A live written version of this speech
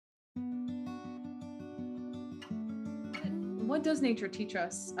What does nature teach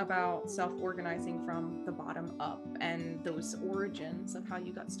us about self-organizing from the bottom up and those origins of how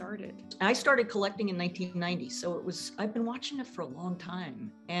you got started? I started collecting in 1990, so I've been watching it for a long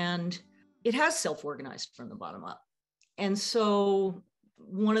time, and it has self-organized from the bottom up. And so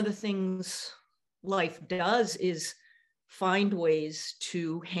one of the things life does is find ways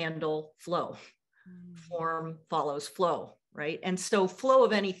to handle flow. Form follows flow, right? And so flow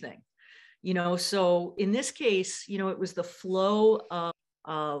of anything, so in this case, it was the flow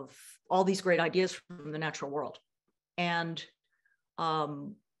of all these great ideas from the natural world. And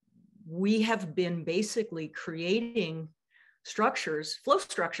we have been basically creating structures, flow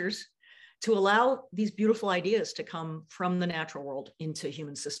structures, to allow these beautiful ideas to come from the natural world into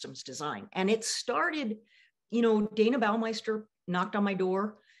human systems design. And it started, Dana Baumeister knocked on my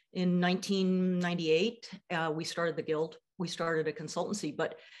door in 1998. We started the Guild. We started a consultancy,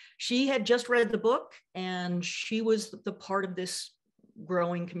 but she had just read the book and she was the part of this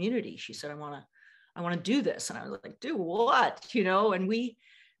growing community. She said, I want to do this. And I was like, do what? And we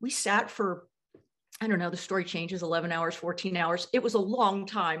sat for, I don't know, the story changes, 11 hours, 14 hours. It was a long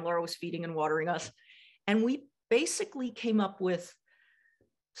time. Laura was feeding and watering us. And we basically came up with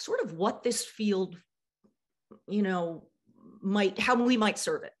sort of what this field, how we might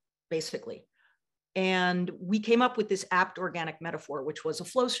serve it, basically. And we came up with this apt organic metaphor, which was a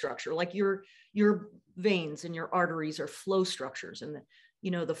flow structure, like your veins and your arteries are flow structures, and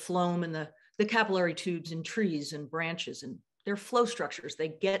the phloem and the capillary tubes in trees and branches, and they're flow structures. They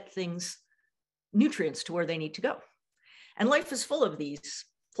get things, nutrients, to where they need to go. And life is full of these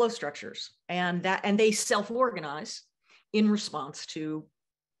flow structures, and they self-organize in response to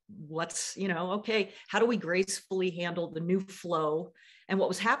what's, okay, how do we gracefully handle the new flow? And what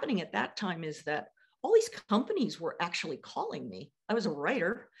was happening at that time is that all these companies were actually calling me. I was a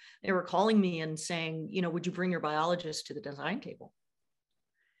writer. They were calling me and saying, would you bring your biologist to the design table?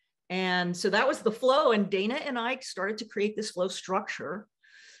 And so that was the flow. And Dana and I started to create this flow structure,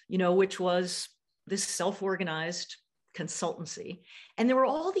 which was this self-organized consultancy. And there were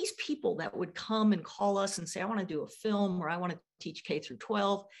all these people that would come and call us and say, I want to do a film, or I want to teach K through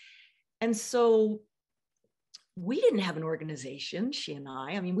 12. And so we didn't have an organization, she and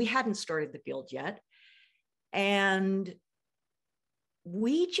I mean, we hadn't started the Guild yet. And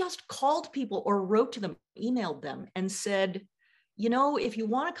we just called people or wrote to them, emailed them and said, if you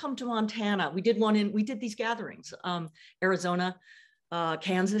want to come to Montana, we did these gatherings, Arizona,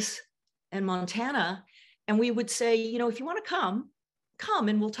 Kansas, and Montana. And we would say, if you want to come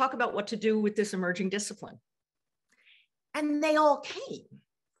and we'll talk about what to do with this emerging discipline. And they all came.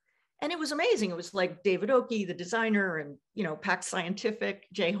 And it was amazing. It was like David Oakey, the designer, and, Pact Scientific,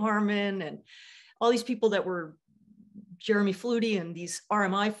 Jay Harmon, and all these people that were Jeremy Flutie and these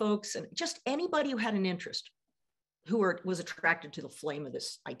RMI folks, and just anybody who had an interest, who was attracted to the flame of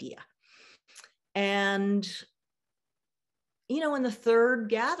this idea. And, in the third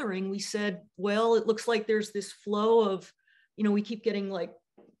gathering, we said, well, it looks like there's this flow of, we keep getting like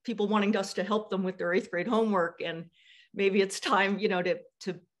people wanting us to help them with their 8th grade homework. And maybe it's time,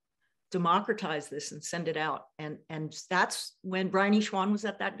 to democratize this and send it out. And that's when Brian E. Schwan was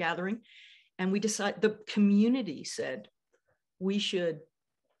at that gathering. And we decided, the community said, we should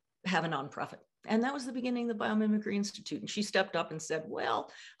have a nonprofit. And that was the beginning of the Biomimicry Institute. And she stepped up and said,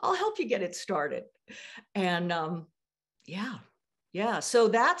 well, I'll help you get it started. And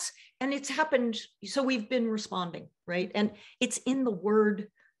so and it's happened. So we've been responding, right? And it's in the word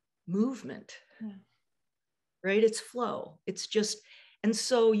movement, right? It's flow. It's just, and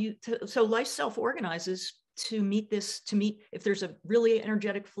so so life self-organizes to meet, if there's a really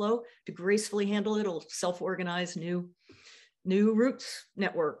energetic flow, to gracefully handle it, it'll self-organize new roots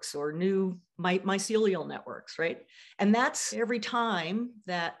networks or new mycelial networks, right? And that's every time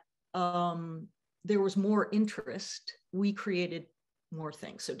that there was more interest, we created more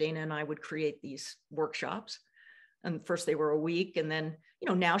things. So Dana and I would create these workshops. And first they were a week. And then,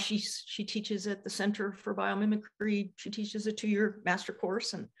 now she teaches at the Center for Biomimicry. She teaches a 2-year master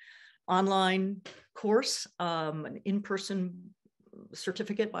course and online course, an in-person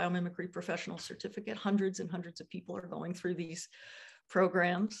certificate, biomimicry professional certificate. Hundreds and hundreds of people are going through these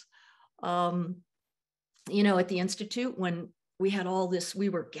programs. At the Institute, when we had all this, we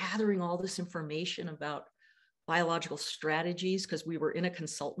were gathering all this information about biological strategies because we were in a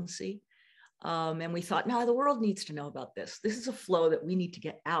consultancy. And we thought, no, the world needs to know about this. This is a flow that we need to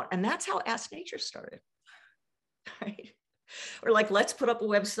get out. And that's how Ask Nature started, right? We're like, let's put up a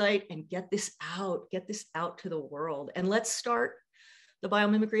website and get this out to the world. And let's start the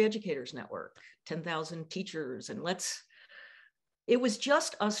Biomimicry Educators Network, 10,000 teachers. And it was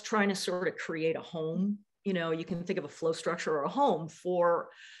just us trying to sort of create a home you know, you can think of a flow structure or a home for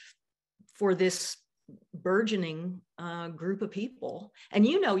this burgeoning group of people. And,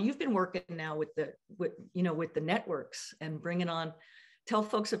 you know, you've been working now with the networks and bringing on, tell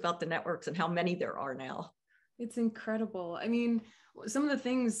folks about the networks and how many there are now. It's incredible. I mean, some of the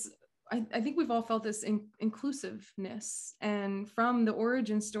things, I think we've all felt this inclusiveness. And from the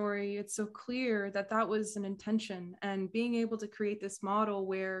origin story, it's so clear that that was an intention, and being able to create this model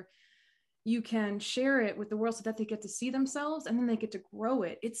where you can share it with the world so that they get to see themselves and then they get to grow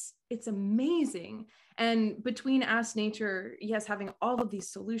it. It's amazing. And between Ask Nature, yes, having all of these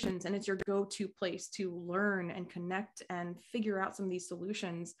solutions, and it's your go-to place to learn and connect and figure out some of these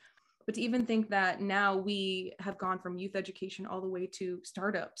solutions. But to even think that now we have gone from youth education all the way to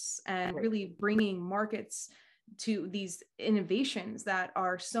startups and really bringing markets to these innovations that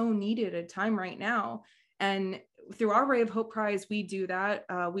are so needed at a time right now. And through our Ray of Hope Prize, we do that.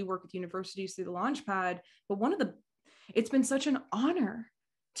 We work with universities through the Launchpad. But it's been such an honor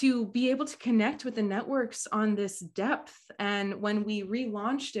to be able to connect with the networks on this depth. And when we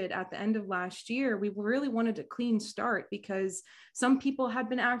relaunched it at the end of last year, we really wanted a clean start, because some people had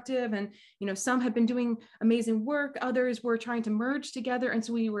been active and, you know, some had been doing amazing work. Others were trying to merge together. And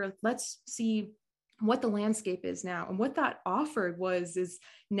so we were, let's see what the landscape is now. And what that offered is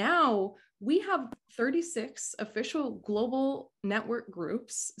now we have 36 official global network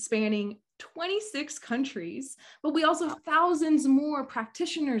groups spanning 26 countries, but we also have thousands more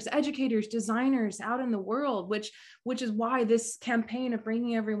practitioners, educators, designers out in the world, which is why this campaign of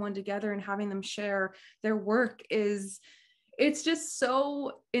bringing everyone together and having them share their work it's just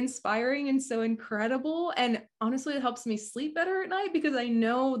so inspiring and so incredible. And honestly, it helps me sleep better at night, because I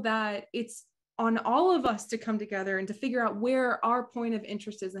know that it's on all of us to come together and to figure out where our point of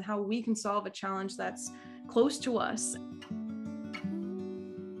interest is and how we can solve a challenge that's close to us.